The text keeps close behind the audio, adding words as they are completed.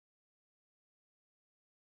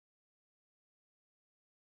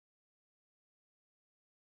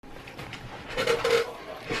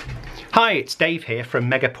Hi, it's Dave here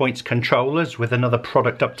from MegaPoints Controllers with another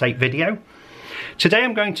product update video. Today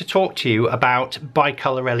I'm going to talk to you about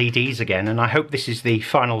bicolor LEDs again, and I hope this is the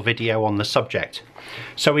final video on the subject.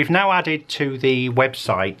 So we've now added to the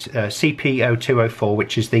website CP0204,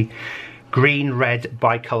 which is the green-red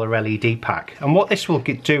bicolor LED pack. And what this will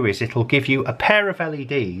do is it'll give you a pair of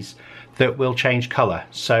LEDs that will change colour.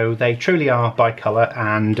 So they truly are bicolor,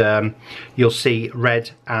 and you'll see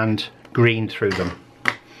red and green through them.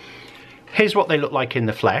 Here's what they look like in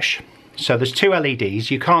the flesh. So there's two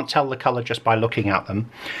LEDs. You can't tell the colour just by looking at them,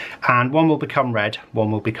 and one will become red,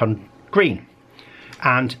 one will become green,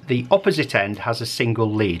 and the opposite end has a single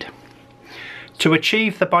lead. To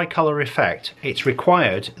achieve the bicolor effect, it's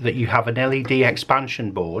required that you have an LED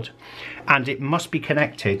expansion board, and it must be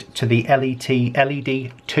connected to the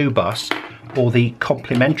LED2 bus, or the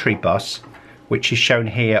complementary bus, which is shown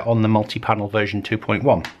here on the multi-panel version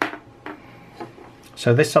 2.1.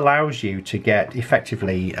 So this allows you to get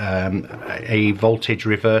effectively a voltage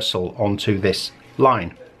reversal onto this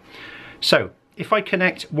line. So if I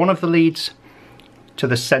connect one of the leads to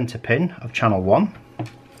the center pin of channel 1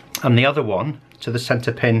 and the other one to the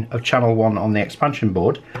center pin of channel 1 on the expansion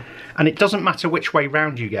board, and it doesn't matter which way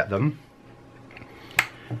round you get them,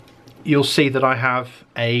 you'll see that I have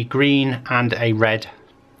a green and a red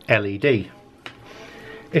LED.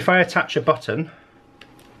 If I attach a button,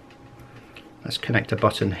 let's connect a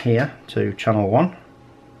button here to channel 1.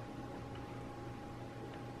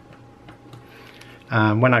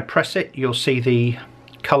 And when I press it, you'll see the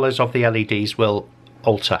colours of the LEDs will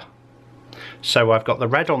alter. So I've got the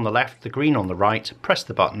red on the left, the green on the right, press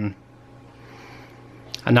the button,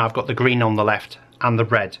 and now I've got the green on the left and the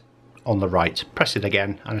red on the right. Press it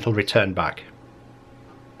again and it'll return back.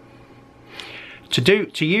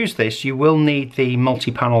 To use this, you will need the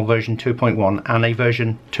multi-panel version 2.1 and a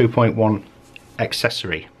version 2.1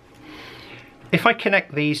 accessory. If I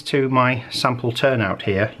connect these to my sample turnout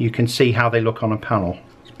here, you can see how they look on a panel.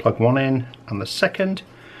 Let's plug one in and the second.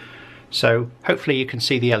 So hopefully you can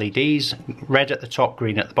see the LEDs, red at the top,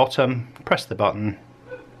 green at the bottom. Press the button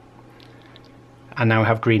and now I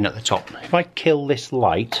have green at the top. If I kill this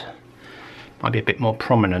light, it might be a bit more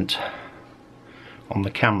prominent on the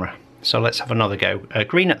camera. So let's have another go.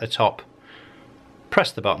 Green at the top,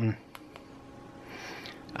 press the button,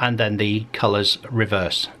 and then the colours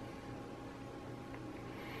reverse.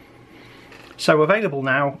 So available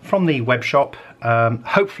now from the web shop.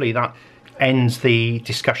 Hopefully that ends the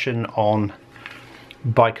discussion on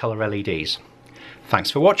bicolor LEDs. Thanks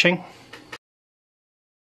for watching.